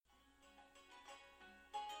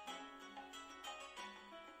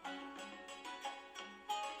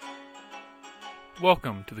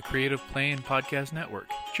Welcome to the Creative Play and Podcast Network.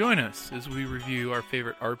 Join us as we review our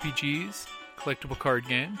favorite RPGs, collectible card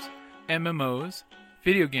games, MMOs,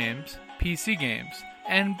 video games, PC games,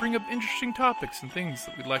 and bring up interesting topics and things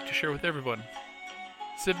that we'd like to share with everyone.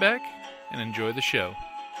 Sit back and enjoy the show.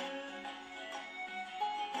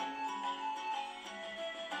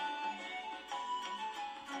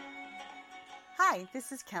 Hi,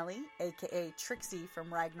 this is Kelly, aka Trixie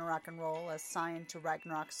from Ragnarok and Roll, a Scion to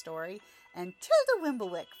Ragnarok story, and Tilda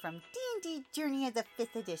Wimblewick from D&D Journey of the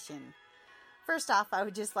 5th Edition. First off, I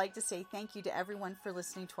would just like to say thank you to everyone for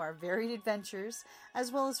listening to our varied adventures,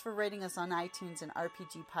 as well as for rating us on iTunes and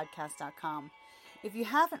RPGpodcast.com. If you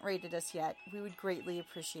haven't rated us yet, we would greatly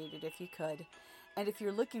appreciate it if you could. And if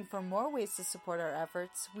you're looking for more ways to support our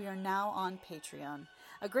efforts, we are now on Patreon,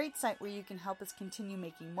 a great site where you can help us continue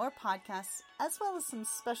making more podcasts, as well as some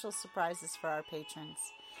special surprises for our patrons.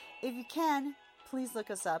 If you can, please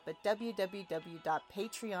look us up at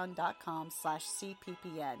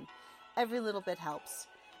www.patreon.com/cppn. Every little bit helps.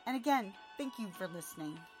 And again, thank you for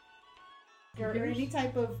listening. Or any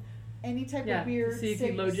type of weird. See if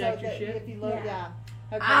you low jack your ship. If you load, Yeah.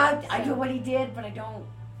 Okay, I do what he did, but I don't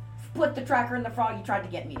put the tracker in the frog. He tried to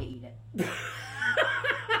get me to eat it.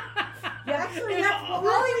 Actually, If that's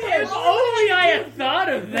only brilliant. I had thought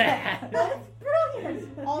of that. That's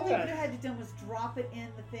brilliant. All they could have had to do was drop it in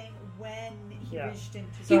the thing when he reached into.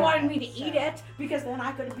 He wanted me to eat it because then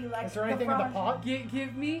I could be like. Is there anything in the pot?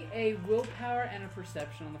 Give me a willpower and a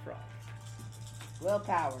perception on the frog.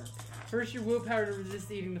 Willpower. First, your willpower to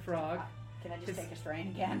resist eating the frog. Can I just take a strain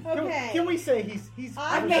again? Okay. Can we say he's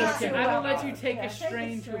I made Okay, two I will let willpower. you take Yeah, a take a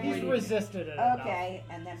strain to strain. he's avoid eating. resisted it. Okay,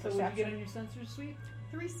 and then So what do you get on perception. your sensor sweep?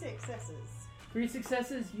 3 successes. 3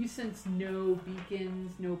 successes. You sense no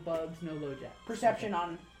beacons, no bugs, no low jack Perception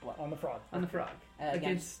on what? on the frog. on the frog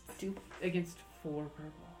Against against 4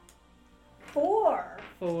 purple. 4.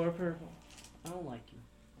 4 purple. I don't like you.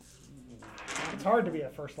 It's hard to be a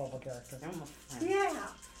first level character. I'm a friend. Yeah.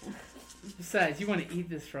 Besides, you want to eat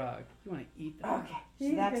this frog. You want to eat the frog. Okay,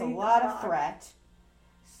 so that's a lot of threat.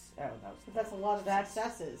 Oh, That's a lot of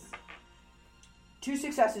successes. 2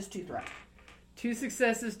 successes, 2 threat. 2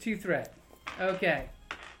 successes, 2 threat. Okay.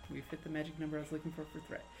 We've hit the magic number I was looking for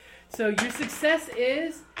threat. So your success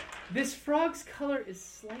is this frog's color is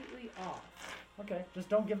slightly off. Okay, just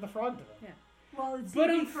don't give the frog to them. Well, it's But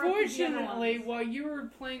unfortunately, while you were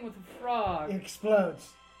playing with the frog, It explodes.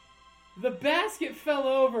 the basket fell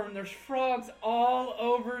over and there's frogs all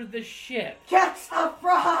over the ship. catch the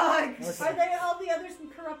frogs! Okay. Are they all the others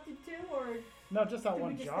corrupted too, or No, just that Did we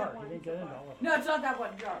one just jar. get one? You didn't get into all of them. No, it's not that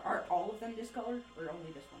one jar. Are all of them discolored or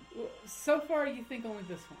only this one? Well, so far, you think only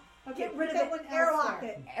this one. okay, Get rid put of that it. one Airlock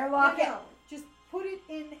elsewhere. it. Airlock it. No, just put it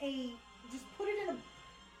in a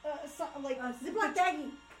like Ziploc baggie.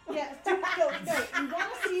 Yeah, no. You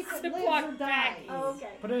want to see if it lives or Ziploc dies. bag. Oh, okay.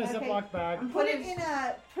 Put it in a Okay. Ziploc bag. Put it in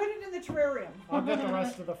the terrarium. I'll get the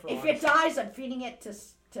rest of the frogs. If it dies, I'm feeding it to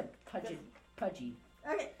Pudgy.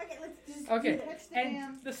 Okay, let's just Okay, do this. Catch the and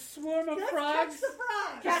damn- the swarm of Let's frogs. catch the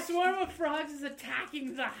frog. The swarm of frogs is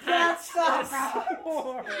attacking the Catch hatch. the of frogs.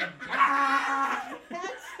 swarm. Catch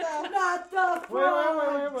the Not the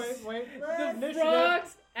frogs. Wait. The Initiative.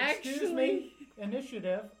 frogs Excuse actually. me.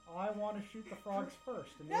 Initiative. I want to shoot the frogs first.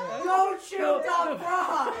 In the air. Don't shoot the frogs.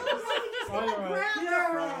 Oh, you're right. Grab the You're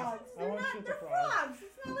frogs. I won't shoot the They're frogs. frogs.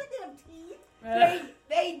 It's not like they have teeth.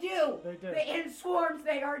 They do. They do. In swarms,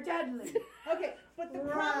 they are deadly. Okay, but the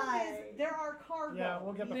problem Right. is there are cargo. Yeah,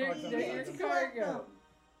 we'll get the There- frogs. in there a you second. go. Cargo.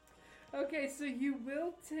 Okay, so you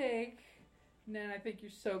will take. Nah, I think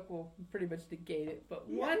your soak will pretty much negate it. But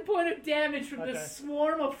 1 point of damage from Okay. this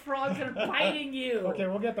swarm of frogs that are biting you. Okay,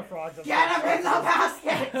 we'll get the frogs. in Get a him in the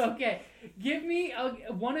basket. Okay, give me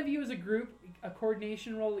one of you as a group a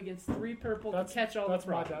coordination roll against 3 purple to catch all the That's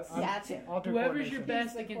my frogs. bad. That's it. I'll do Whoever's your coordination.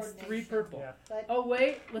 best the against 3 coordination. purple. Yeah. But Oh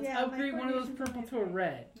wait, let's Yeah, my upgrade one of those coordination's purple not to a very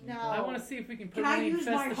red. no. I want to see if we can Can I permanently use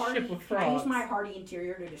my infest the hardy? ship with Can I frogs. use my hardy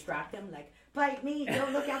interior to distract them? Like, bite me!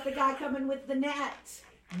 Don't look at the guy coming with the net.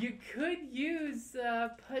 You could use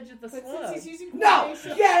Pudge of the But Slug. since he's using No!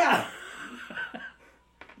 coordination, Yeah.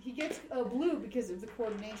 he gets a blue because of the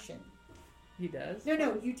coordination. He does.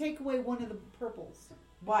 No, you take away one of the purples.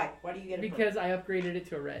 Why? Why do you get a Because I upgraded it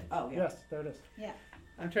to a red. Oh yeah. Yes, there it is.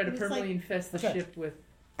 I'm trying to It's permanently like- infest the Okay. ship with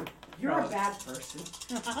You're frogs. a bad person.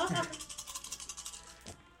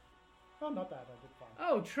 Oh, not bad. I did fine.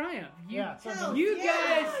 Oh, Triumph! Yeah, so You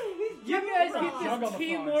guys Juggle get the this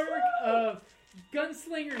teamwork of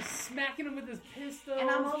gunslinger smacking him with his pistol. And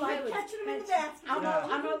I'm all like, pilots- Catching them in the basket. I'm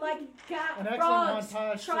not like, An cat excellent frogs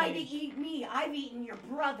montage try to scene. eat me. I've eaten your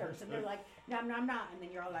brothers. And they're like, nom, nom, nom. And then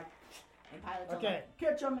you're all like, And Pilot's Okay. like,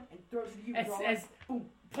 catch him, and throws the huge roller. As Boom.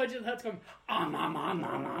 Pudge of the Hutt's going,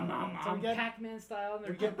 So we get- Pac-Man style. And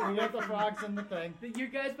We get the frogs in the thing. You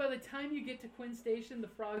guys, by the time you get to Quinn Station, the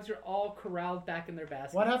frogs are all corralled back in their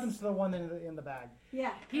baskets. What happens to the one in the bag?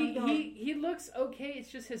 Yeah. He looks okay. It's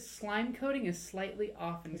just his slime coating is slightly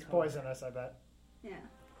off in He's color. poisonous, I bet. Yeah.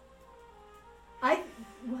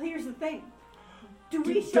 Well, here's the thing. Do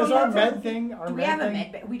we show Does our them med thing? Our Do we med have a thing?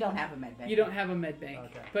 med bank? We don't have a med bank. You don't have a med bank,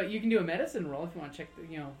 Okay. but you can do a medicine roll if you want to check.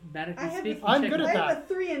 Medically I have speaking, I'm check good I at have that. a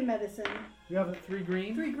 3 in medicine. You have 3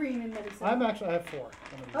 green. 3 green in medicine. I have 4.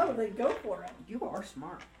 Oh, then go for it. You are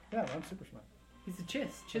smart. Yeah, I'm super smart. He's a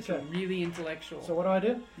Chiss. Chiss Okay. are really intellectual. So what do I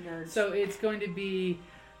do? Nerds. So it's going to be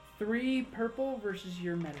 3 purple versus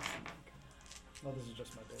your medicine. Well, this is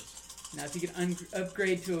just my base. Now, if you could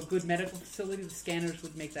upgrade to a good medical facility, the scanners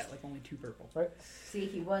would make that like only 2 purple. See,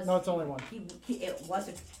 he was. No, it's only 1. It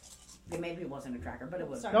wasn't. Maybe it wasn't a tracker, but it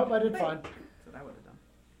was. Sorry. Nope, I did Wait. fine. That's what I would have done.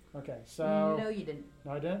 Okay, so No, you didn't.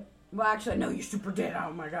 no, I didn't. Well, actually, no, you super did.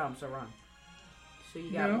 Oh my god, I'm so wrong. So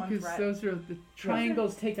you got No, one because threat. those are the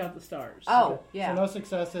triangles take out the stars. Oh, Okay. yeah. So no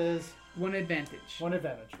successes, 1 advantage. 1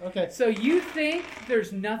 advantage. Okay. So you think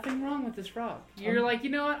there's nothing wrong with this frog? You're like, you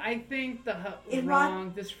know what? I think the hut was It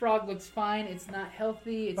wrong. This frog looks fine. It's not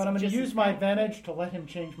healthy. It's But I'm going just to use my advantage to let him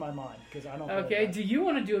change my mind because I don't. believe Okay. that. Do you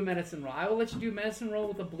want to do a medicine roll? I will let you do a medicine roll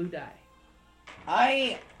with a blue die.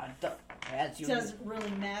 As you. Doesn't really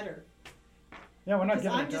matter. Yeah, we're not Because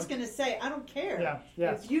giving I'm it just to him. going to say, I don't care. Yeah.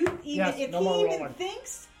 Yeah. If you even, Yes, if no he more even rolling.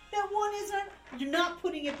 thinks that one isn't, you're not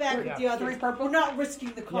putting it back Yeah. with the other. 3 purple? We're not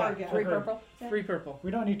risking the cargo. Yeah. 3 Agreed. purple. 3 purple. We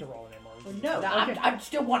don't need to roll anymore. Well, no. No, Okay. I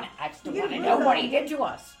still want it. I still You want to get know blue, what though. he did to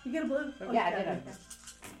us. You get a blue? Yeah, I Okay. did. That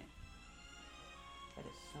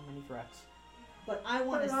is so many threats. But I Put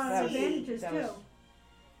want it to on That was- see. advantages, that too. was-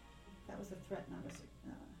 That was a threat, not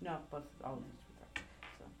a. No, both all of these were threats.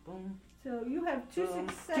 So boom. So you have 2 boom.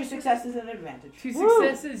 successes. 2 successes and an advantage. 2 Woo!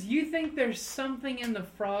 successes. You think there's something in the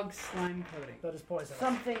frog's slime coating. That is poison.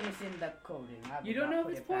 Something is in the coating. I would You don't not know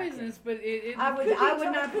put if it's it back in. poisonous, but it I would. Could be I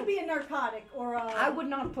would not. Could be a narcotic or a. I would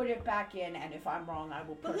not put it back in, and if I'm wrong, I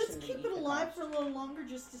will But let's personally keep eat it the alive cost. for a little longer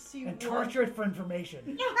just to see And what. torture it for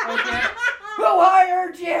information. Okay. Who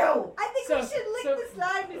hired you? I think So- we should lick so- the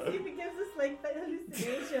slime to see if it gives us like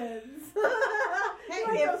hallucinations. Hey,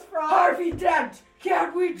 like if- those frogs. Harvey Dent.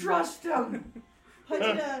 Can't we trust him?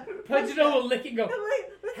 Pudgeta, Pudgedo will lick and go.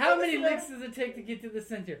 Let's How do many this licks does it take to get to the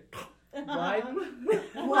center? One.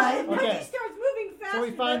 What? When Okay. he starts moving faster, So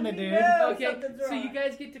we find then the we dude. know Okay, something's so you wrong.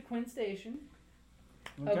 guys get to Quinn Station.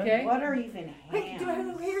 Okay. What are even Hey,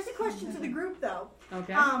 hands? here's a question to the group though.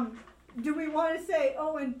 Okay. Do we want to say,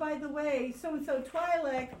 oh, and by the way, so and so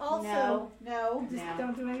Twi'lek also? No. no, Just No.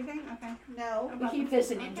 don't do anything. Okay. no. We keep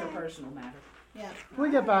this an interpersonal matter. Yeah. When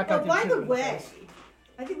we get back, I Oh, can by shoot the him in way, face.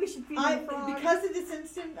 I think we should feed I the frog. because of this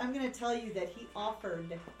incident, I'm going to tell you that he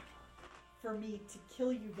offered for me to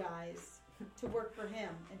kill you guys to work for him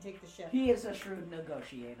and take the ship. He is a shrewd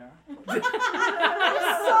negotiator. So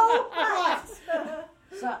hot.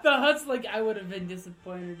 So, The Hut's like, I would have been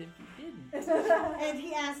disappointed if you didn't. And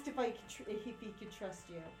he asked if if he could trust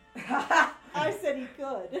you. I said he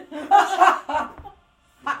could.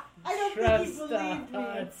 I don't think he Trust the believed me.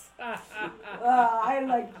 Huts. I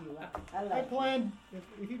like you. I I like you. plan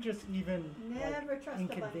if he just even Never trust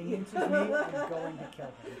somebody. inconveniences me, I'm going to kill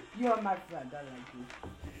him. You're my friend. I like you.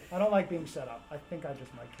 I don't like being set up. I think I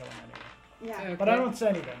just might kill him anyway. Yeah, Okay. But I don't say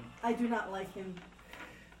anything. I do not like him.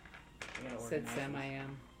 I gotta Said organize Sam this. I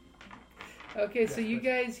am. Okay, so you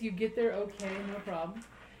guys, you get there okay, no problem.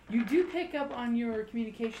 You do pick up on your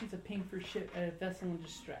communications a ping for ship a vessel in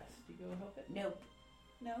distress. Do you go help it? Nope.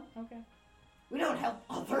 No. Okay. We don't help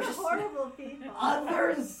We're others. horrible people.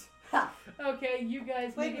 Others. Ha. Okay, you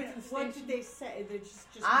guys Wait make a it to minute. the What station. did they say? They're just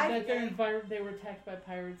I- That they were attacked by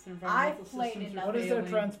pirates. Their I've environmental played systems enough. are What does their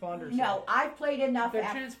failing. transponder say? No, I've played enough. Their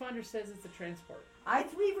transponder says it's a transport.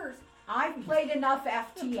 I've played enough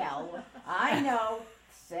FTL. I know.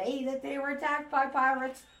 Say that they were attacked by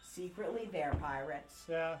pirates. Secretly, they're pirates.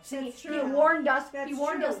 Yeah. See, That's he true. warned us. That's He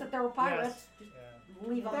warned us true. that there were pirates. Yeah.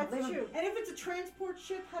 Leave them. That's leave 'em. true. And if it's a transport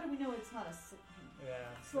ship, how do we know it's not a? Yeah.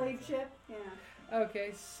 Slave ship. Yeah.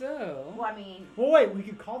 Okay, so Well, I mean, Well, wait. We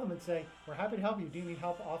could call them and say, "We're happy to help you. Do you need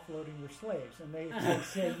help offloading your slaves?" And they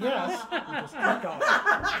say yes. We just keep going.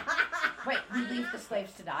 wait, we leave the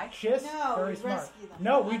slaves to die. Chiss, No, very we smart. rescue them.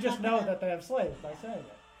 No, we just know that they have slaves by saying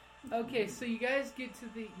it. okay, so you guys get to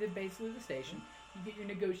the basically the station. You get your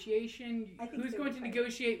negotiation. I think Who's they going were to fighting.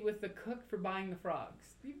 negotiate with the cook for buying the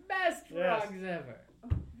frogs? The best Yes. frogs ever.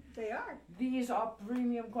 They are. These are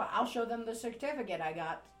premium. I'll show them the certificate I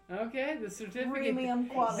got. Okay, the certificate. Premium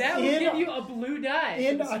quality. That will In- give you a blue die. for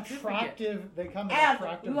In the certificate. attractive, they come in And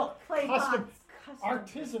attractive, look, Clay custom, pots.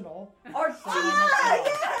 artisanal. Or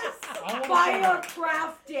Yes! fire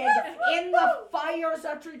crafted in the fires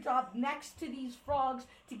at your top next to these frogs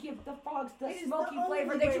to give the frogs the It is smoky the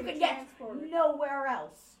flavor only that way you to can get transport it. nowhere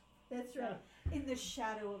else. That's right. In the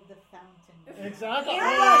shadow of the fountain. Exactly. In the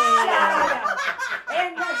shadow,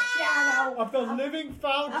 in the shadow Of the living of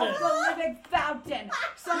fountain. the living fountain.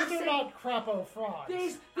 Some These are say not crapo frogs.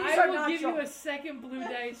 these I are will not give your, you a second blue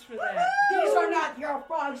dice for that. these are not your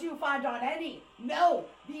frogs you find on any. No,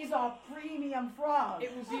 these are premium frogs.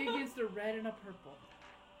 It will be against a red and a purple.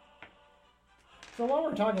 So while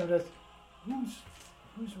we're talking about this,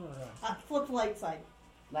 who's were Flip the light side.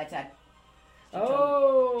 Lights out.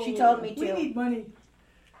 Oh, She told me We to. need money.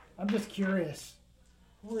 I'm just curious.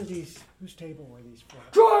 Who are these? Whose table were these for?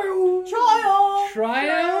 Triumph!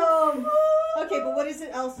 Triumph. Okay, but what is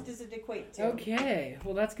it else does it equate to? Okay,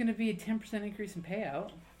 well that's going to be a 10% increase in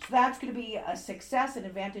payout. So that's going to be a success, an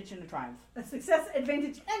advantage, and a triumph. A success,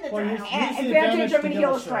 advantage, and a Well, triumph. Use And the advantage of to a get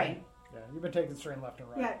heal a strain. Yeah, you've been taking strain left and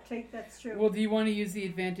right. Yeah, that's true. Well, do you want to use the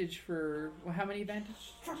advantage for how many advantage?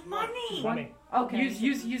 For money. Money. Okay.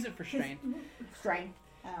 Use it for strain strain.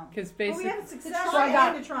 Oh. because Well, we basically have a success So I got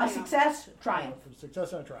and a a triumph. success, triumph. For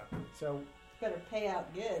success and a trap. So Better pay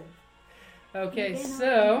out good. okay,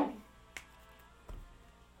 so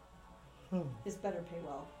This better pay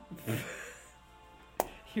well.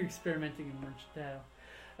 you're experimenting in mercantile.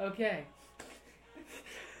 Okay,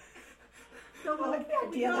 So I like the we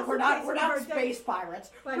idea can that also we're take not some of space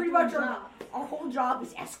pirates. by Pretty doing much jobs. our whole job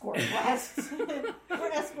is escort quests.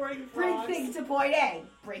 We're escorting Bring frogs. things to point A.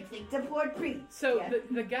 Bring things to point B. so Yeah.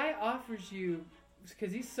 the guy offers you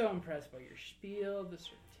because he's so impressed by your spiel, the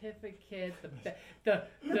certificate, the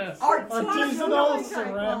artisanal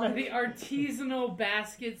ceramic. the artisanal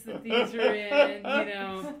baskets that these are in, you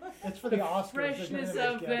know, It's for the the Oscars. They're freshness gonna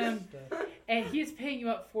have of gifts them. to- and he's paying you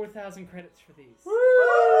up 4,000 credits for these.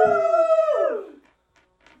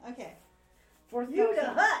 Okay. You the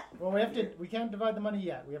hut. Well, we can't divide the money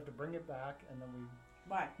yet. We have to bring it back, and then we.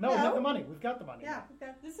 Why? No, we have No. the money. We've got the money. Yeah.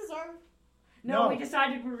 This is our. No, No. we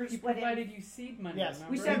decided we were going to He split it. provided you seed money. Yes.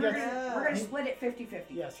 remember? We said He we're gets- going to split it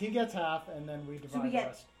 50-50. Yes, he gets half, and then we divide So we the get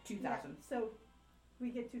rest. 2,000. So we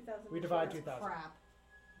get 2,000. We divide 2,000. Crap.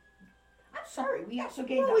 I'm sorry. We also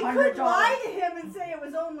gained Well, we $100. could lie to him and say it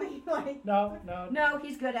was only like. No. No,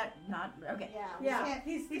 he's good at not. Okay. Yeah. Yeah,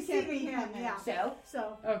 he's deceiving him. Yeah. So,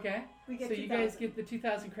 So Okay, we get so you 2,000. guys get the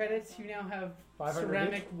 2,000 credits. You now have 500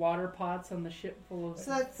 ceramic water pots on the ship full of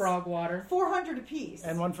So that's- frog water. 400 apiece.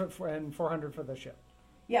 And and 400 for the ship.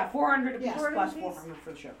 yeah, 400 apiece Yeah. plus 400 apiece. 400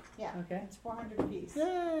 for the ship. Yeah. Okay. It's 400 apiece.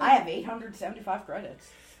 I have 875 credits.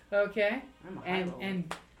 Okay, I'm a high and roller.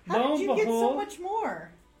 and How lo did and you get so behold, much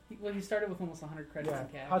more? he started with almost 100 credits Yeah. in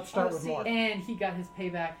cash, I'd start Oh, with see. more. and he got his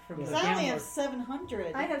payback from Yeah. the Because I only gambler. have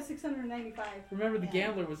 700. I have 695. Remember, the Yeah.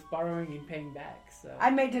 gambler was borrowing and paying back. So, I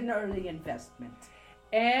made an early investment.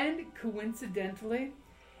 and coincidentally,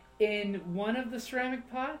 in one of the ceramic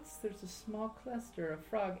pots, there's a small cluster of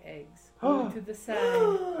frog eggs glued to the side.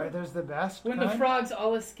 Are those the best? When the kind? frogs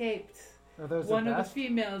all escaped, Are those one the of the best?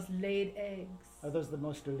 females laid eggs. Are those the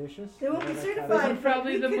most delicious? They won't Are be they certified. Those kind are of-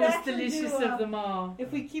 probably we the could most actually delicious do, of them all.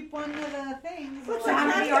 If we keep one of the things. What's like- How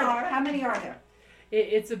that? many are there? How many are there?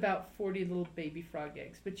 It's about 40 little baby frog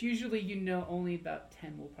eggs, but usually only about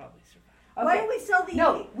 10 will probably survive. Why don't we sell the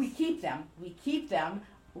No, eggs? we keep them. We keep them.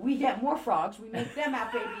 We get more frogs. We make them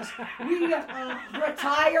have babies. We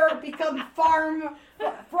retire, become frog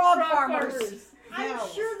farmers. I'm No.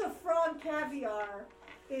 sure the frog caviar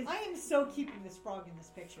is. I am so keeping this frog in this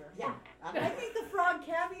picture. Yeah. I think the frog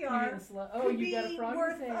caviar Oh, could you be got a frog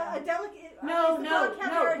worth to say. a delicate. No, is the no, frog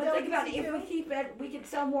caviar a no. But think about it. delicacy If we too? keep it, we can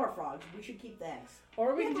sell more frogs. We should keep the eggs.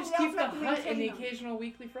 Or we Yeah, can but just we keep also the have to hut and the maintain them. occasional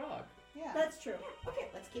weekly frog. Yeah. That's true. Okay,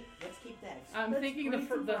 let's keep the eggs. I'm Let's thinking breed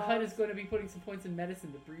some the hut frogs. is going to be putting some points in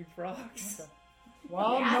medicine to breed frogs.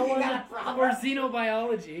 While Yeah, no you one, got a frog. Or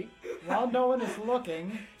xenobiology. while no one is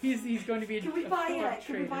looking, He's going to be Can we a buy frog a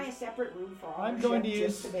trader. separate room for our I'm going to ship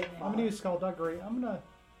use. just to make I'm frogs? going to use skullduggery. I'm going to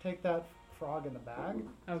take that frog in the bag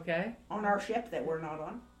Okay, on our ship that we're not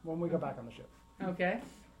on. when we go back on the ship. okay.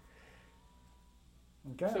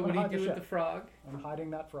 Okay. So I'm what do gonna you hide do with ship. the frog? I'm hiding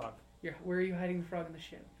that frog. Where are you hiding the frog in the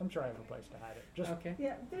ship? I'm sure I have a place to hide it. Just Okay,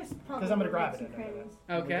 Yeah, there's probably. because I'm going to grab it some in a minute crannies.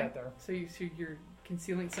 when we okay. get there. So you're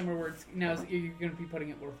concealing somewhere where it's now. You're going to be putting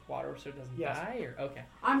it with water so it doesn't Yes. die, or okay.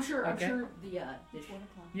 I'm sure Okay. the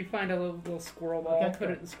You find a little squirrel ball, Okay, put good.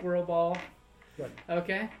 it in the squirrel ball. Good.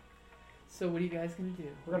 Okay. So what are you guys gonna do?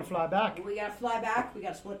 We're going to fly back. we gotta fly back. We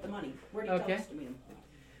gotta split the money. Where do you Okay. tell us to meet them?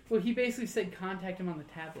 Well, he basically said contact him on the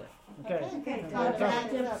tablet. Okay. Okay. Yeah,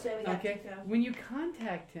 Contact him. Okay. When you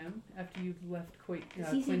contact him after you've left Quinn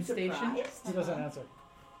Station, He doesn't answer.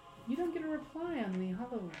 you don't get a reply on the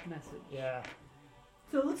holo message. Yeah.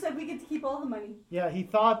 So it looks like we get to keep all the money. Yeah, he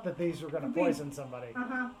thought that these were going to Okay. poison somebody.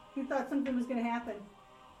 He thought something was going to happen.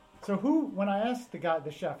 So when I asked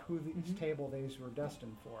the chef, who these table these were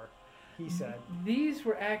destined for, he said, These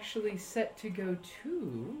were actually set to go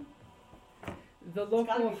to the gotta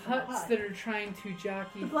local be from a huts hut. that are trying to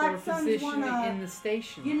jockey The for Black Suns position wanna- in the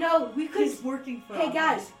station. You know, we could. He's working for. Hey all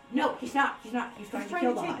guys, no, he's not. He's trying He's to trying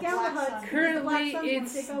kill to the take Huns. down the Black huts. Suns. because Currently, the Black Suns want to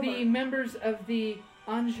it's take the over. members of the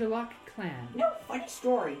Angelak clan. No, funny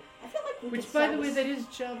story. I feel like we Which, could by sell the way, this. that is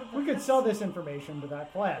Jabba the we could Hutt. sell this information to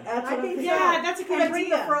that clan. That's I what think I'm so. Yeah, that's a good And bring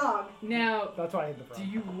the idea. frog. Now, That's why I hid the frog. do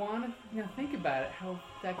you want to now think about it? How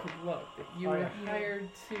that could look? That you Oh, were yeah. hired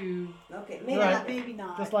to Okay, maybe Right. not. Maybe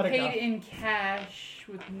not. Just let it paid go. in cash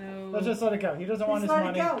with no. Let's just let it go. He doesn't want Just his let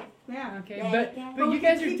money. it go. Yeah. Okay, Yeah, but yeah. But you we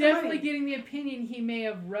guys can are keep the definitely money. getting the opinion he may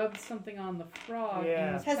have rubbed something on the frog Yeah.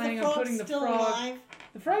 and was Has the planning on frog putting the still frog. alive?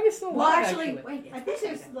 The frog is still Well, alive. actually, wait. I think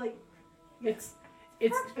there's like it's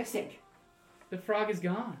Frog's missing. the frog is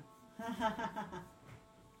gone.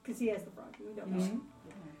 because he has the frog. We don't know. Mhm.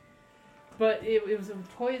 But it was a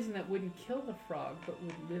poison that wouldn't kill the frog, but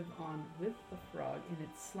would live on with the frog in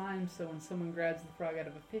its slime. So when someone grabs the frog out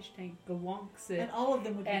of a fish tank, glonks it, And all of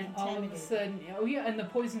them would be and all of a contaminated. sudden, oh yeah, and the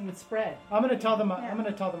poison would spread. I'm going to tell them. Yeah. I'm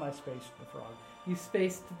going to tell them I spaced the frog. You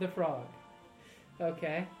spaced the frog.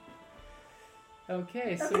 Okay. Okay,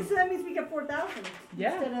 Okay, so so that means we get 4,000.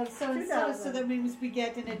 yeah. Instead of so 2,000. that means we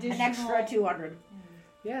get an additional. An extra 200.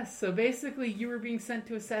 Yes, so basically you were being sent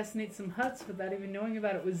to assassinate some huts without even knowing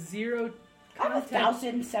about it with zero I have contact.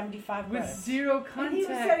 1,075 With credits. zero And he was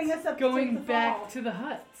setting us contact up to going take the back fall. to the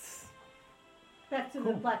huts. Back to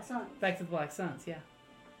Cool. the Black Suns. Back to the Black Suns, yeah.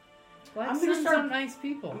 Black I'm gonna Suns start- are nice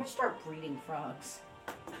people. I'm gonna start breeding frogs.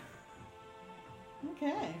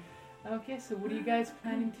 Okay. Okay, so what are you guys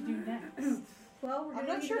planning to do next? Well, we're I'm gonna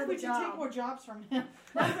not need sure if we another should job. take more jobs from him.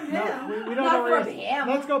 Not from No, him. we don't Not know where from he is. him.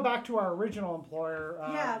 Let's go back to our original employer,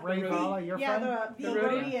 Yeah, Ray the Vala, your yeah, friend. the The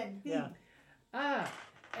Rhodian? Rhodian. Yeah. Ah,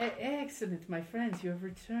 excellent, my friends, you have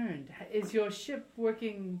returned. Is your ship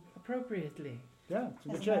working appropriately? Yeah, it's a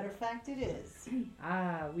As good a shape. matter of fact, it is.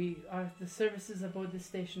 Ah, the services aboard this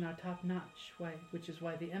station are top notch. Which is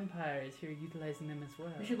why the Empire is here utilizing them as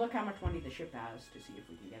well. We should look how much money the ship has to see if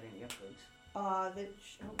we can get any upgrades.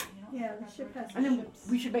 Yeah, the ship has And then ships.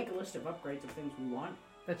 we should make a list of upgrades of things we want.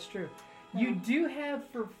 That's true. You do have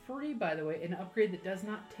for free, by the way, an upgrade that does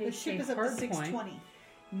not The take ship a is up to hard point. 620.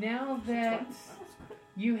 Now that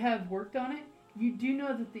you have worked on it, you do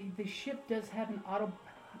know that the ship does have an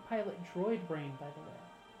autopilot droid brain, by the way.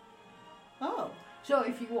 Oh. So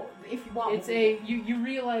if you want, It's you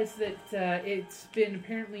realize that it's been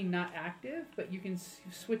apparently not active, but you can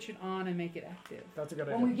switch it on and make it active. That's a good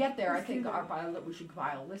when we idea. get there, I Let's do think that. we should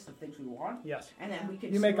compile a list of things we want, Yes. and then we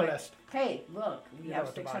can. You make a like, list. Hey, look, we You know have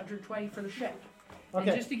what to buy. 620 for the ship. And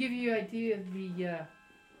Okay. just to give you an idea of the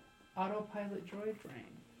autopilot droid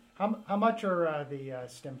brain, How much are the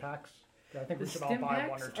stim packs? I think the we should all stim buy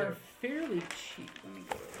one or packs two. are fairly cheap. Let me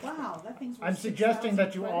go. Wow, that thing's worth I'm suggesting 6,000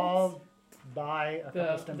 that you credits. all buy a couple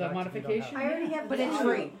The stim packs if you the don't modification? I already have But the it's auto.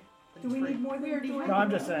 free. Do we need more than We already two? have No, I'm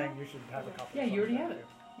just saying you should have a couple. Yeah, you already have it.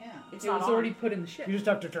 Yeah. It's It not was on. already put in the ship. You just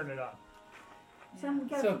have to turn it on. So we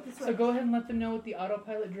gotta So, put this so way. go ahead and let them know what the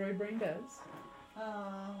autopilot droid brain does. Hold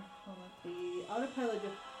on. The autopilot,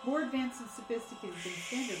 more advanced and sophisticated than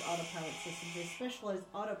standard autopilot systems, a specialized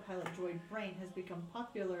autopilot droid brain has become a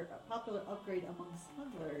popular upgrade among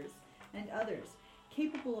smugglers and others.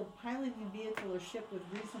 Capable of piloting a vehicle or ship with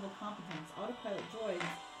reasonable competence, autopilot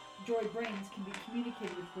droid brains can be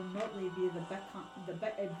communicated with remotely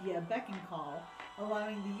via beckon call,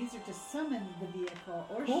 allowing the user to summon the vehicle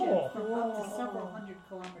or Cool. ship from up to several hundred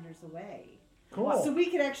kilometers away. Cool. So we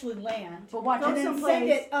could actually land But watch Go and it. then someplace. send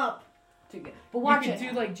it up. But watch you it. could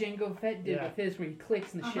do like Jango Fett did Yeah. with his, where he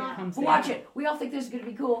clicks and the ship comes But down. watch it. We all think this is gonna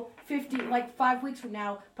be cool. 5 weeks from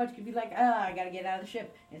now, Pudge could be like, I gotta get out of the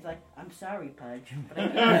ship. And it's like, I'm sorry, Pudge, but I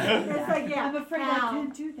can't do It's that. like, yeah, I'm afraid I how?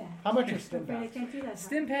 can't do that. How much are I'm stim afraid I packs? can't do that.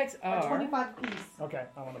 Stim packs are 25 apiece. Okay,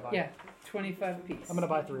 I want to buy. yeah, 25 apiece. I'm going to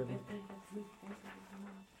buy 3 of them.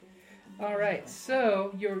 All right,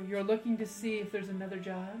 so you're looking to see if there's another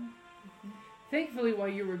job. Thankfully, while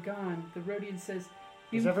you were gone, the Rhodian says,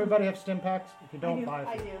 Does everybody have stim packs? If you don't, buy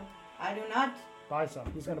I 3. do. I do not. Buy some.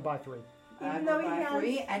 He's going to buy 3. Even I though will he buy has-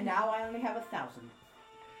 3, and now I only have 1,000.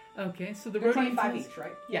 Okay, so the They're Rhodian 25 says, each,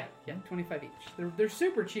 right? Yeah, 25 each. They're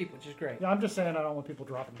super cheap, which is great. Yeah, I'm just saying I don't want people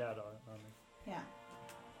dropping dead on me. Yeah.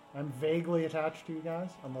 I'm vaguely attached to you guys,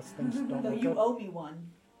 unless things don't No, look you good. owe me one.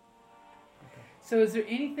 So is there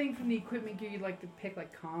anything from the equipment gear you'd like to pick,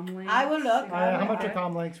 like comm links? I will look. How much are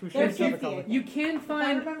comm links? We should They're have a 50, comm link. You can If I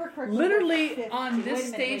find remember correctly, literally they're 50. on Wait a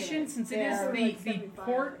this minute, station, since it is They're the like 75.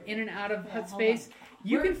 port in and out of Yeah, Hut hold space,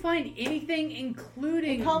 you Where- can find anything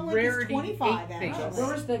including The comm link is rarity 25 8 things. actually.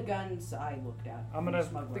 Where's the guns I looked at? I'm gonna-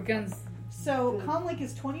 Smuggler. The guns. So Comlink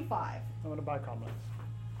is 25. I'm going to buy comm links.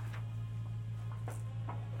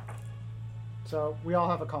 So we all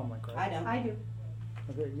have a comm link, I right? don't. I do.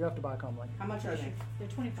 Okay, you have to buy a comm link. How much are they? They're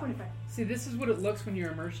 25. 25. See, this is what it looks when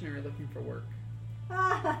you're a mercenary looking for work.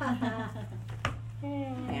 Yeah.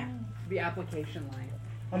 The application line.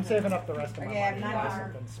 I'm saving up the rest of my Okay, I have money to buy 900. something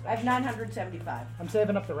I have special. 975. I'm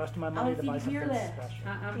saving up the rest of my money to feed buy you something your list. special.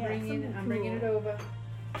 I'm Yeah, bringing. something I'm bringing it cool. over.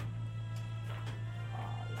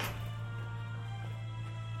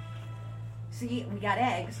 See, we got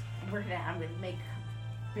eggs. I'm gonna make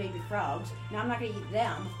baby frogs. Now I'm not gonna eat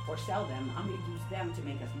them or sell them. I'm gonna use them to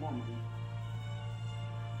make us more money.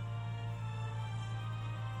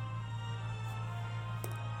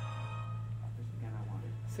 This is the gun I wanted.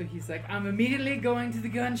 So he's like, I'm immediately going to the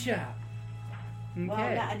gun shop. Okay.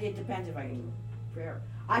 Well, it depends if I can.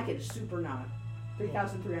 I get a super not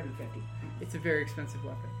 3,350. It's a very expensive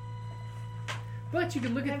weapon. But you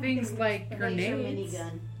can look at Everything things like Laser grenades.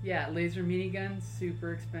 minigun. Yeah, laser minigun,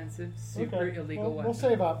 super expensive, super Okay, illegal well, weapon. we'll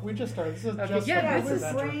save up. We just started. This is Okay, just yeah, for this the is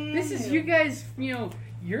adventure. This is you guys. You know,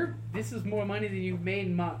 this is more money than you've made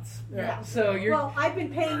in months. Yeah. So you're. Well, I've been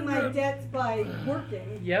paying my debts by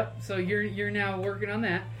working. Yep. So you're now working on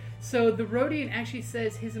that. So the Rhodian actually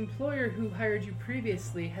says his employer who hired you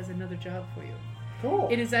previously has another job for you. Cool.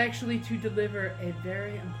 It is actually to deliver a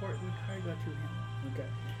very important cargo to him. Okay.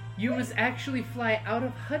 You must actually fly out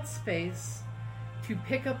of Hut space to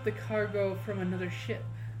pick up the cargo from another ship.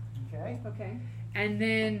 Okay. Okay. And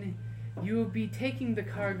then you will be taking the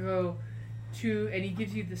cargo to, and he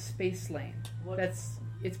gives you the space lane. What-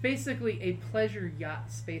 It's basically a pleasure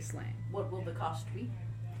yacht space lane. What will the cost be?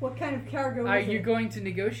 What kind of cargo Are is you it? going to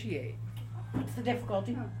negotiate? What's the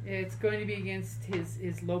difficulty? It's going to be against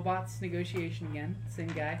his Lobots negotiation again, same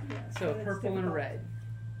guy. Yeah, So that's purple and a difficult. red.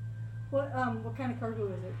 What kind of cargo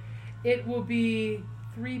is it? It will be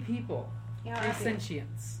 3 people, Yeah, 3 I'll do it.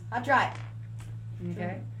 sentients. I'll try it.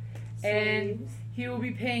 Okay. And Slaves? he will be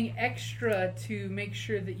paying extra to make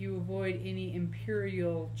sure that you avoid any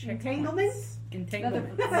imperial checkpoints. Entanglements?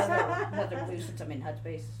 Entanglement. Another blue since I'm in Hut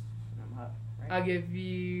space. I'm Hut, right? I'll give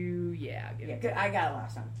you. Yeah, I'll give Yeah, you. good. I got it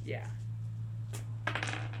last time. Yeah.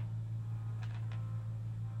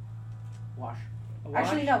 Wash. A wash?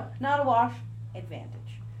 Actually, no, not a wash. Advantage.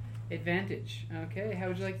 Advantage. Okay. How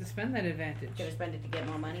would you like to spend that advantage? Can I spend it to get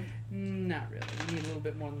more money? Not really. You need a little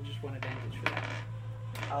bit more than just one advantage for that.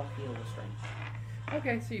 I'll heal the strength.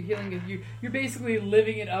 Okay, so you're healing it. You're basically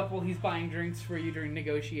living it up while he's buying drinks for you during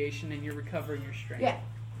negotiation, and you're recovering your strength. Yeah.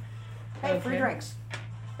 Hey, free Okay. drinks.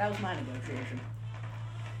 That was my negotiation.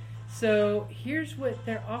 So here's what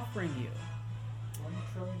they're offering you.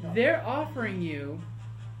 They're offering you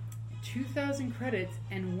 2,000 credits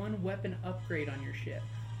and 1 weapon upgrade on your ship.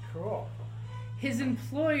 Cool. His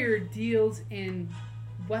employer deals in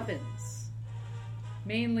weapons,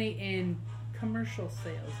 mainly in commercial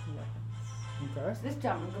sales and weapons. Okay. So this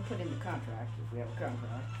time I'm going to put in the contract, if we have a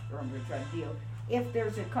contract, or I'm going to try to deal. If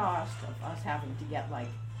there's a cost of us having to get, like,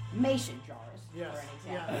 mason jars, Yes. for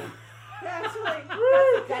an example. Yeah. Actually,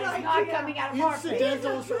 That is not coming out of our face.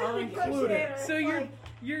 Incidentals are included. So you're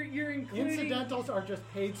including. Incidentals are just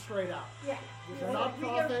paid straight out. Yeah. They're not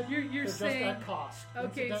profit. You're they're saying just at cost.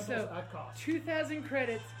 okay, Incidentals so at cost. 2,000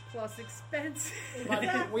 credits plus expense. Like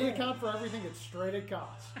if we account for everything, it's straight at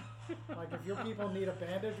cost. Like if your people need a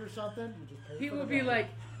bandage or something, you just pay He for will the be bandage.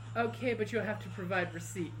 like, okay, but you'll have to provide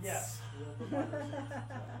receipts. Yes. We'll provide receipts.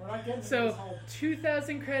 We're not getting So this whole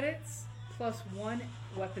 2,000 credits plus 1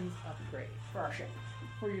 weapons upgrade For our ship.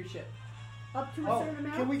 for your ship. Up to a certain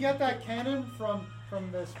amount? can we get that cannon from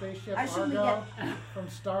the spaceship I assume we Argo from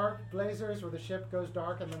Star Blazers, where the ship goes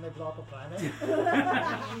dark and then they blow up a planet?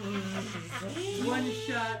 One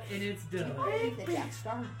shot and it's done. The Death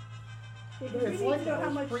Star. We It's need like to know how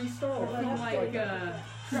those much pre-Star Wars. From like,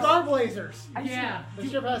 Star Blazers. yeah. The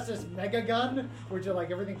ship has this mega gun, which like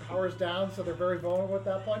everything powers down, so they're very vulnerable at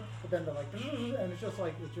that point. But then they're like, and it's just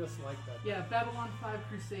like that. Yeah, Babylon 5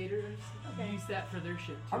 Crusaders use that for their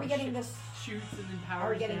ship too. Are we getting Ship this? shoots and then powers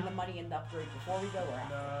Are we getting down. the money and the upgrade before we go or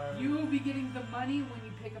after? You will be getting the money when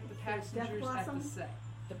you pick up the passengers at the Blossom? set.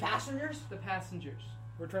 The passengers? The passengers.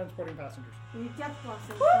 We're transporting passengers. We need Death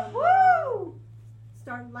Blossom Woo!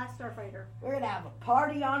 from Last Starfighter. We're gonna have a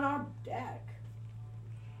party on our deck.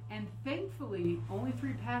 And thankfully, only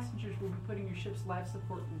 3 passengers will be putting your ship's life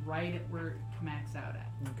support right at where it max out at.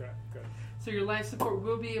 Okay, good. So your life support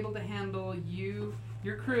will be able to handle you,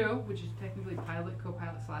 your crew, which is technically pilot,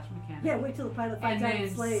 co-pilot / mechanic. Yeah, wait till the pilot and finds out then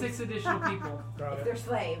it's slaves. 6 additional people. Got If it. they're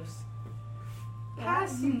slaves.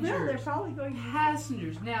 Passengers. No, they're probably going to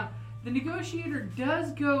Passengers. Now, the negotiator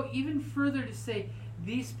does go even further to say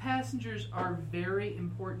these passengers are very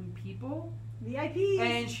important people VIPs.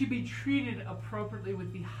 and should be treated appropriately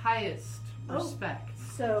with the highest Oh. respect.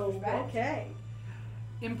 So, Respect. okay.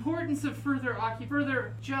 Importance of further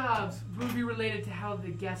jobs will be related to how the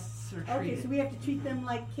guests are treated. Okay, so we have to treat them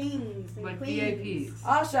like kings and like queens. VIPs.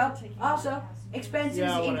 Also, expenses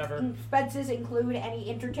Yeah, whatever. expenses include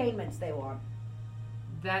any entertainments they want.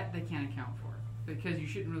 That they can't account for because you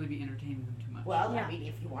shouldn't really be entertaining them too much. Well, Yeah. I mean,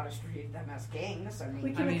 if you want to treat them as kings, I We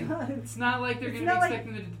mean, can I mean, it's not like they're It's going to be not like-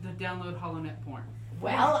 expecting to download HoloNet porn.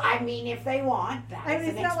 well, I mean, if they want, that's I mean, an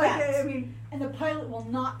it's not expense. like, I mean, And the pilot will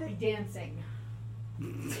not be dancing.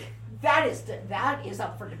 that is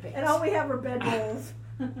up for debate. and all we have are bedrolls.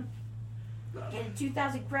 Get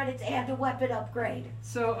 2,000 credits and a weapon upgrade.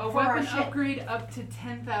 So a For our weapon ship. upgrade up to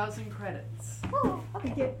 10,000 credits.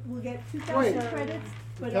 We'll get 2,000 Wait. credits.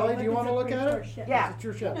 But Kelly, our do you weapons want to look upgrades at our it? ship. Yeah. It's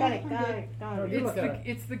your ship. Got it. No, you It's look at it.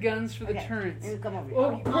 it's the guns for the Okay. turrets. You come over here. Oh,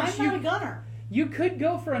 of I'm course not a you gunner. you could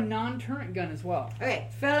go for a non-turret gun as well. Okay,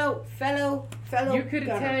 fellow. You could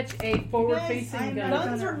gunner. attach a forward-facing I'm gun. not-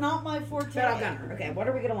 Guns are not my forte. Fellow gunner. Okay, what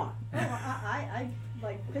are we gonna want? Oh, I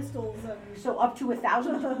like pistols and So up to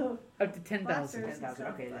 1,000. Up to 10,000. blasters and 10,000,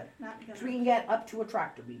 stuff, okay, but not So we gonna. can get up to a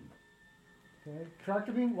tractor beam. Okay.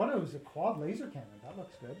 Tractor beam. What is a quad laser cannon? That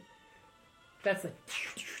looks good. That's like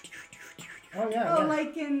Oh yeah. Oh, yeah.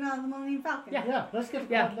 like in the Millennium Falcon. Yeah. Yeah, let's get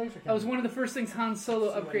the Yeah, quad laser cannon. that was one of the first things Han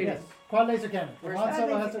Solo upgraded. Yes, quad laser cannon. If Where's Han that? Solo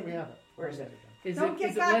Laser has it, we cannon. have it. Where is Quad it? laser cannon. Is Don't it get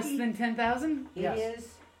is it less cocky. than 10,000? It Yes.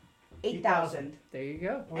 is 8,000. There you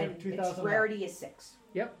go. We have And 2,000 its rarity is 6.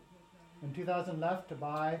 Yep. and 2,000 left to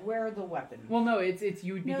buy. Where are the weapons? Well, no, it's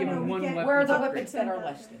you would be No, given no, we one get- weapon. Where are the upgrade. weapons that are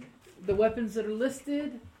listed? The weapons that are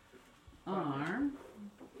listed are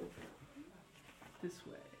this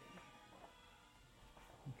way.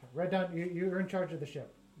 Okay. Write down. You're in charge of the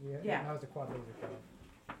ship. Yeah. How's the quad laser cannon?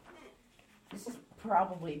 This is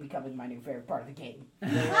probably becoming my new favorite part of the game.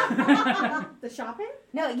 The shopping?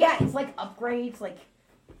 No, yeah, it's like upgrades. Like,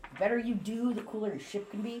 the better you do, the cooler your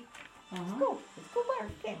ship can be. It's cool. It's a cool part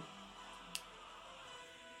of the game.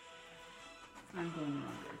 I'm going the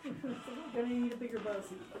wrong direction. We're gonna need a bigger boat.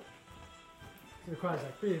 So the quad's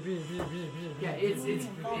like. Beep, beep, beep, beep, beep, Yeah, beep, it's beep,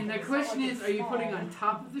 beep, and the beep. question is, are you putting on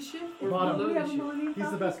top of the ship or Bottom. below We the have a ship? Millennium He's the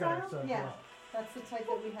Falcon best guy. style? So Yeah. That's the type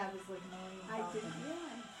that we have is like Millennium I Falcon. didn't realize.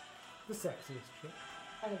 the sexiest ship.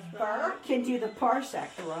 Burr can do the parsec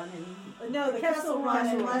run and No, the Kessel run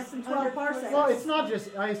in less than 12 parsecs. Well, it's not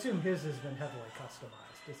just. I assume his has been heavily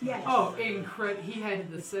customized. It's not Yeah. just- Oh, incredible! He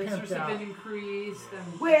had the It's sensors pimped have out. been increased,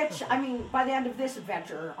 and which, I mean, by the end of this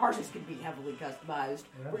adventure, ours is going to be heavily customized.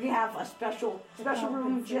 Yeah. We're going to have a special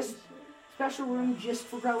room just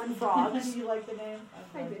for growing frogs. Do you like the name?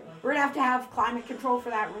 I do. We're going to have climate control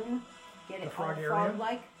for that room. Get The it all frogarium?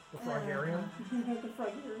 frog-like. The frogarium. The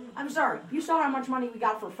frogarium. I'm sorry, you saw how much money we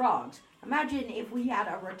got for frogs. Imagine if we had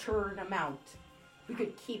a return amount. We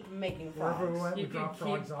could keep making Wherever we frogs. went, we you could dropped keep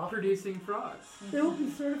frogs off. producing frogs. They won't be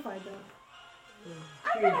certified though.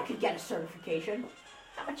 I bet I could get a certification.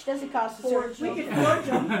 How much does it cost to Forge. certify? We could forge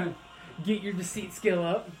them. Get your deceit skill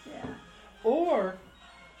up, Yeah. or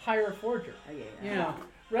hire a forger. Oh, yeah. You know,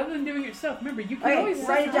 rather than doing it yourself. Remember, you can Okay, always write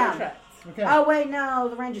sign it down. contracts. Okay. Oh wait, no,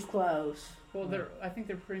 the range is close. Well, I think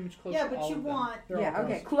they're pretty much close. Yeah, to but all you of them. want. They're all Yeah,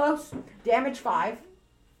 okay, close. close. Damage 5.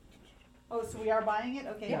 Oh, so we are buying it?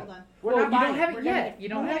 Okay, Yeah. hold on. We're Well, not you buying don't have We're it gonna yet. get- You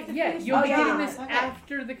don't we have have it to yet. finish You'll it. be Oh, getting yeah. this Okay.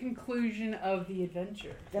 after the conclusion of the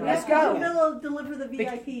adventure. Then let's go. We'll deliver the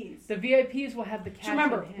VIPs. The VIPs will have the cash. So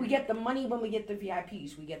remember, in hand. we get the money when we get the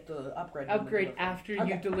VIPs. We get the upgrade. when we upgrade deliver. after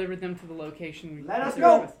Okay. you deliver them to the location. we Let us put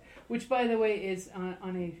go. them with. Which, by the way, is on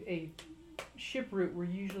a ship route where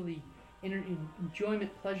usually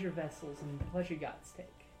enjoyment pleasure vessels and pleasure yachts take.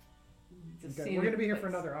 It's a Okay, we're going to be here for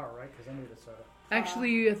scenic place. another hour, right? Because I need a soda.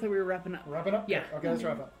 Actually, I thought we were wrapping up. Wrap it up? Yeah. Okay, let's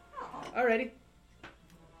wrap up. Alrighty.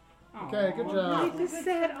 Okay, good job. Keep it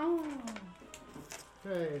set on.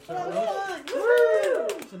 Okay, so,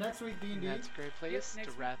 so next week, D&D. And that's a great place Yep, to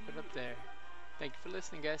next wrap it up there. Thank you for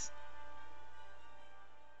listening, guys.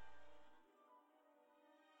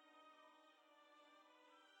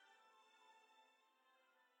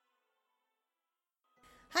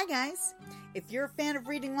 Hi guys! If you're a fan of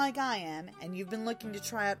reading like I am, and you've been looking to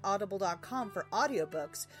try out audible.com for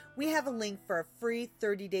audiobooks, we have a link for a free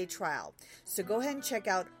 30-day trial. So go ahead and check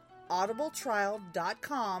out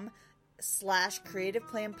audibletrial.com/Creative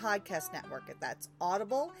Plan Podcast Network. That's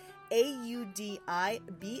Audible,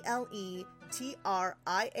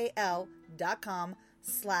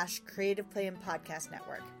 AUDIBLETRIAL.com/Creative Plan Podcast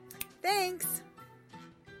Network. Thanks!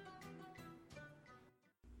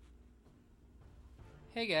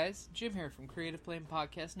 Hey guys, Jim here from Creative Plan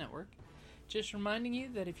Podcast Network. Just reminding you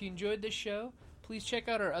that if you enjoyed this show, please check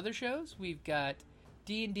out our other shows. We've got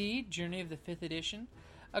D&D, Journey of the 5th Edition,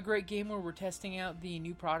 a great game where we're testing out the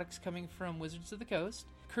new products coming from Wizards of the Coast.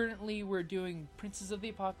 Currently, we're doing Princes of the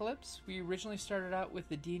Apocalypse. We originally started out with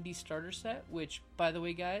the D&D starter set, which, by the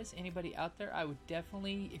way, guys, anybody out there, I would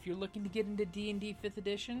definitely, if you're looking to get into D&D 5th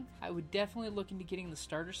Edition, I would definitely look into getting the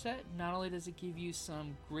starter set. Not only does it give you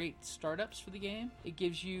some great startups for the game, it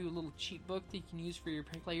gives you a little cheat book that you can use for your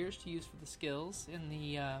players to use for the skills and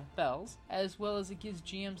the spells, as well as it gives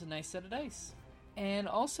GMs a nice set of dice. And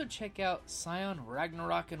also check out Scion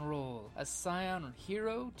Ragnarok and Roll, a Scion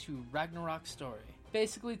hero to Ragnarok story.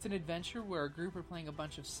 Basically, it's an adventure where a group are playing a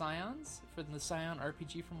bunch of Scions for the Scion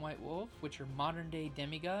RPG from White Wolf, which are modern-day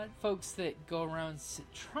demigod folks that go around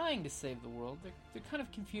trying to save the world. They're kind of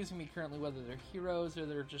confusing me currently whether they're heroes or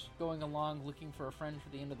they're just going along looking for a friend for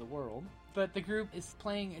the end of the world. But the group is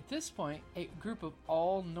playing, at this point, a group of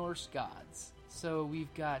all Norse gods. So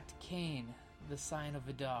we've got Cain, the Scion of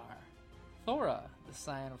Vidar, Thora, the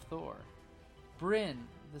Scion of Thor, Bryn,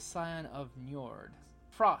 the Scion of Njord,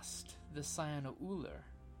 Frost, the Scion of Uller,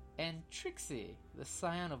 and Trixie, the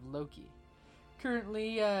Scion of Loki.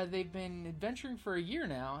 Currently, they've been adventuring for a year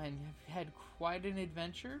now and have had quite an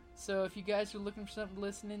adventure. So if you guys are looking for something to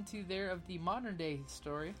listen into there of the modern day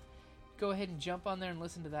story, go ahead and jump on there and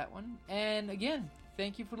listen to that one. And again,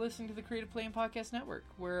 thank you for listening to the Creative Plan Podcast Network,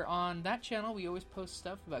 where on that channel we always post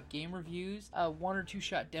stuff about game reviews, 1 or 2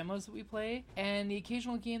 shot demos that we play, and the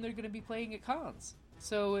occasional game they're going to be playing at cons.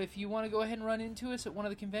 So if you want to go ahead and run into us at one of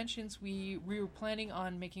the conventions, we were planning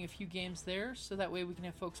on making a few games there, so that way we can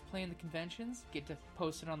have folks playing the conventions, get to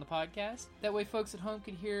post it on the podcast. That way folks at home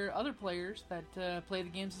can hear other players that play the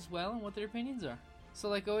games as well and what their opinions are. So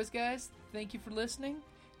like always, guys, thank you for listening.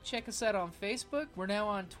 Check us out on Facebook. We're now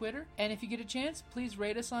on Twitter. And if you get a chance, please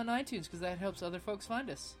rate us on iTunes, because that helps other folks find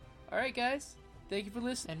us. Alright, guys, thank you for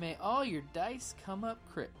listening, and may all your dice come up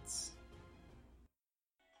crits.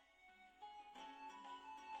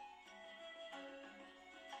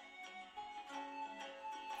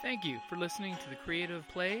 Thank you for listening to the Creative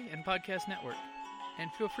Play and Podcast Network,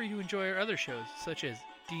 and feel free to enjoy our other shows such as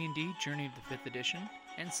D&D Journey of the 5th Edition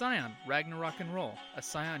and Scion Ragnarok and Roll, a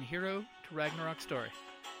Scion hero to Ragnarok story.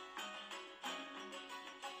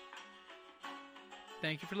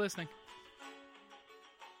 Thank you for listening.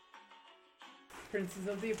 Princes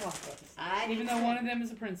of the Apocalypse. I Even though one of them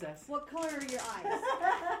is a princess. What color are your eyes?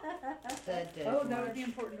 Oh, that would be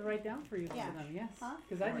important to write down for you Yeah. for them, yes. Huh?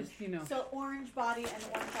 Because I just, So orange body and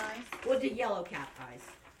orange eyes? With the yellow cat eyes.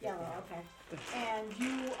 Yellow, okay. And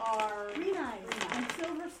you are green eyes and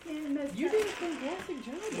silver skin. You did a fantastic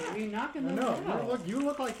job. I mean, knocking those No, out. you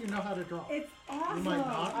look like you know how to draw. It's awesome. You might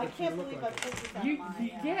not, I but can't you look believe I like it. pulled this out You, of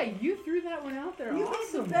mine. yeah, you threw that one out there. You made the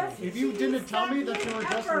awesome. best If you didn't tell me that you were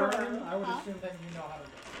just ever. learning, I would Huh? assume that you know how to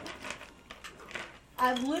draw.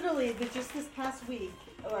 I've literally, just this past week,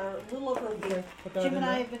 or a little over a week, Put that Jim in and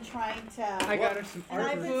I there. have been trying to... I got her some and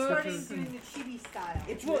art I've been books. starting doing the chibi style.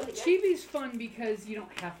 It's Well, really good. Chibi's fun because you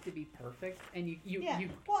don't have to be perfect, and you Yeah.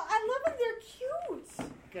 Well, I love them. They're cute.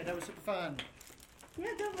 Okay, that was fun. Yeah,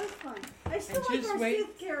 that was fun. I still And like just our wait-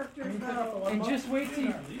 Sith characters, Can you pick up the though. one and book? just wait till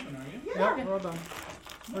you. Yeah, well done.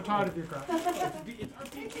 We're tired of your crap. It's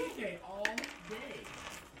RPG day all day.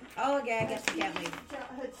 Oh, okay, I guess we can't leave. Oh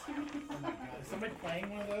my god, is somebody playing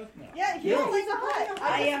one of those? No. Yeah, he Yeah. plays a hut.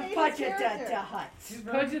 I just am made his Budget character. the Hut.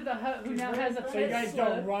 Pudge at the Hut, who now has a So you guys fist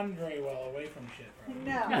don't slip. run very well away from shit, right?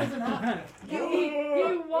 No.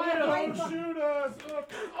 You wide Don't open. shoot us!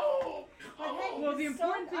 Oh! Well, the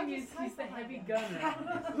important thing is he's the heavy gunner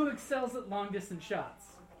who excels at long distance shots.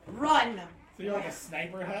 Run! So you're like a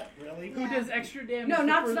sniper hut, really? Who does extra damage No, the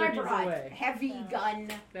not further Sniper he's Hut. away. Heavy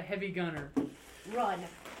gun. The heavy gunner. Run.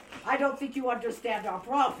 I don't think you understand our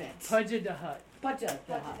profits. Pudge at the Hut. Budget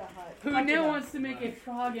the Budget Hut. the hut. Who Pudge now the- wants to make a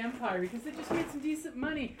frog empire because they just made some decent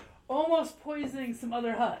money, almost poisoning some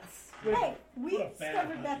other huts. With- Hey, we What a bad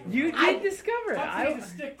discovered that. hut you I- did discover it. Fuck, we need to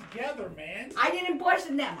stick together, man. I didn't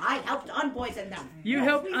poison them. I helped unpoison them. You Yes,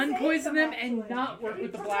 helped we saved unpoison them them, and actually. not work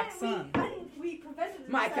with the Black Sun. We prevented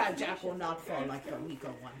the My assassination. Jack will not fall like the Rico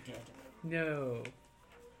one did. No.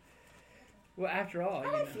 Well, after all,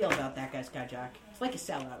 How do I feel about that guy's Jack? It's like a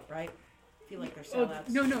sellout, right? feel like they're Oh, sellouts.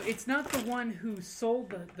 no, it's not the one who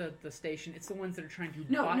sold the station. It's the ones that are trying to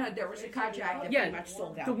No, buy. there was a Kajak that Yeah, pretty much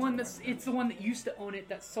sold out. the one it's the one that used to own it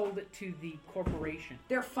that sold it to the corporation.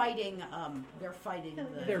 They're fighting the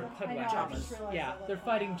They're I know, I Jabba's. just realized Yeah, that they're left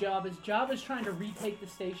fighting out. Jabba's. Jabba's trying to retake the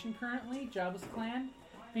station currently, Jabba's clan,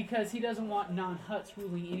 because he doesn't want non-Hutts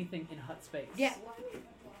ruling anything in Hutt space. Yeah.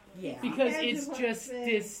 Because Imagine it's what just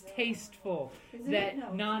space. distasteful Is it? that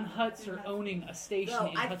No. non-Hutts are owning a station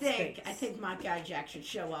Well, in I Hutt think space. my Kajak should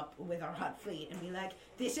show up with our Hutt fleet and be like,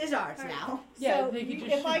 "This is ours now." Yeah, So they could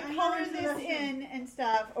just if I shoot- color this in and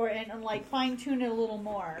stuff, and like fine tune it a little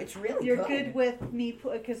more, It's really you're good. good with me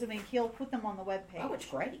because I mean he'll put them on the webpage. Oh, it's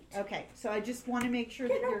great. Okay, so I just want to make sure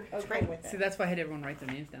Yeah, that no, you're it's okay great. with See, it. that's why I had everyone write their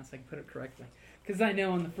names down so I could put it correctly. Because I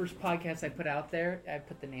know on the first podcast I put out there, I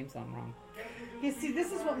put the names on wrong. You see,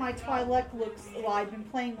 this is what my Twi'lek looks like. I've been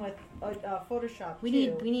playing with Photoshop. We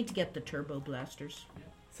need to get the turbo blasters.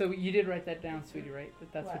 So you did write that down, sweetie, right?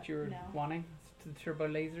 That that's what What? you were No. wanting? The turbo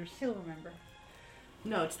lasers? She'll remember.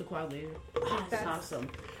 No, it's the quad laser. That's That's- awesome.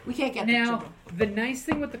 We can't get Now, the turbo. the nice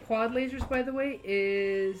thing with the quad lasers, by the way,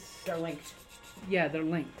 is... They're linked. Yeah, they're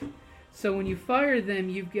linked. So when you fire them,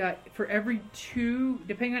 you've got, for every 2,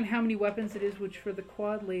 depending on how many weapons it is, which for the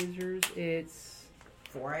quad lasers, it's...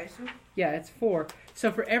 4, I assume. Yeah, it's 4.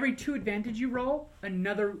 So for every 2 advantage you roll,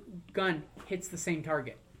 another gun hits the same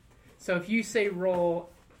target. So if you say roll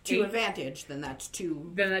 2 8, advantage, then that's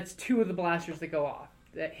 2. then that's 2 of the blasters that go off,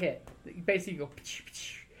 that hit. You basically go...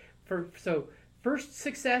 So first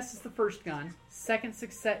success is the first gun. Second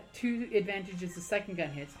success, 2 advantage is the second gun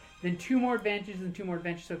hits. Then 2 more advantages and 2 more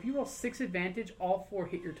advantages. So if you roll 6 advantage, all 4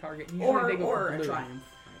 hit your target. And usually they go Or for a blue. triumph.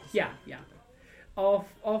 Yeah. All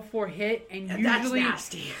 4 hit, and That's usually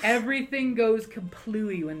nasty. everything goes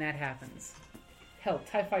kaplooey when that happens. Hell,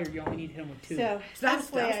 TIE Fighter, you only need to hit him with 2. So So that's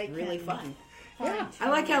this way I really can fun. Yeah. I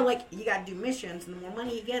like how you gotta do missions, and the more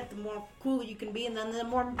money you get, the more cool you can be, and then the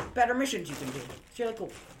more better missions you can do. It's really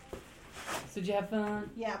cool. So did you have fun?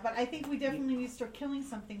 Yeah, but I think we definitely need to start killing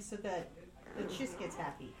something so that the Chiss gets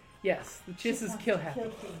happy. Yes, the Chiss is wants kill to happy.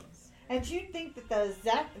 Kill things. And do you think that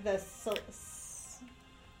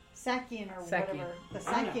Sakian or whatever, the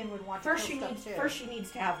I don't Sakian would want First, to she kill needs stuff too? first she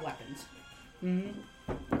needs to have weapons.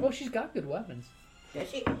 Mm-hmm. Well, she's got good weapons. Does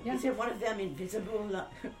she? Yeah. Is it one of them invisible?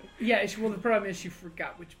 Yeah, well, the problem is she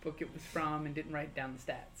forgot which book it was from and didn't write down the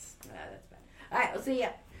stats. That's bad. All right, we'll see ya.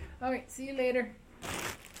 All right, see you later.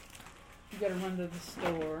 You gotta run to the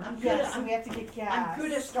store. I'm good. Yes, we have to get gas. I'm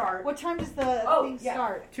good to start. What time does the Oh, thing yeah.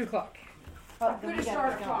 start? 2 o'clock. Oh, I'm then good we to gotta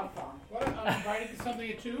start get a going. frog farm. What? I'm invited to something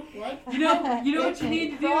at 2? What? You know what you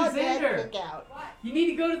need to do, Crawdad Xander? cookout. You need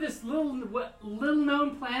to go to this little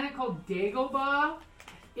known planet called Dagobah.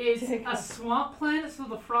 It's a swamp planet, so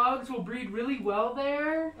the frogs will breed really well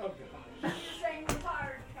there. Oh, God. Saying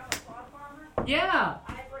retired to become a frog farmer? Yeah.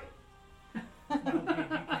 I agree. No, you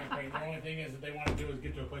can't pay. The only thing is that they want to do is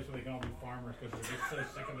get to a place where they can all be farmers because they're just so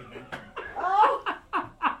sick of adventuring. Oh,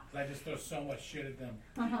 I just throw so much shit at them.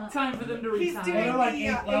 Time for them to he's retire. doing They're like the,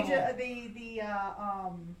 eighth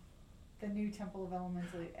level. the new Temple of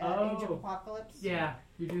Elemental, Age Oh. of Apocalypse. Yeah,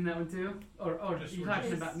 you're doing that one too? Or Just- you're we're talking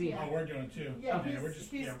just- about me? yeah. Oh, we're doing it too. Yeah, we're he's,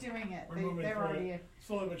 just he's yeah, doing it. we're moving They're through already.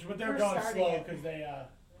 slowly, but they're We're going starting slow it. because they're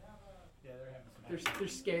having some. They're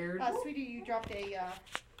scared. Sweetie, you dropped a.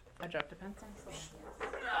 I dropped a pencil.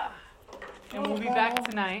 And we'll be back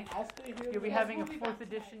tonight. I'll stay here. You'll be having a 4th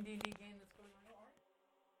edition D&D game.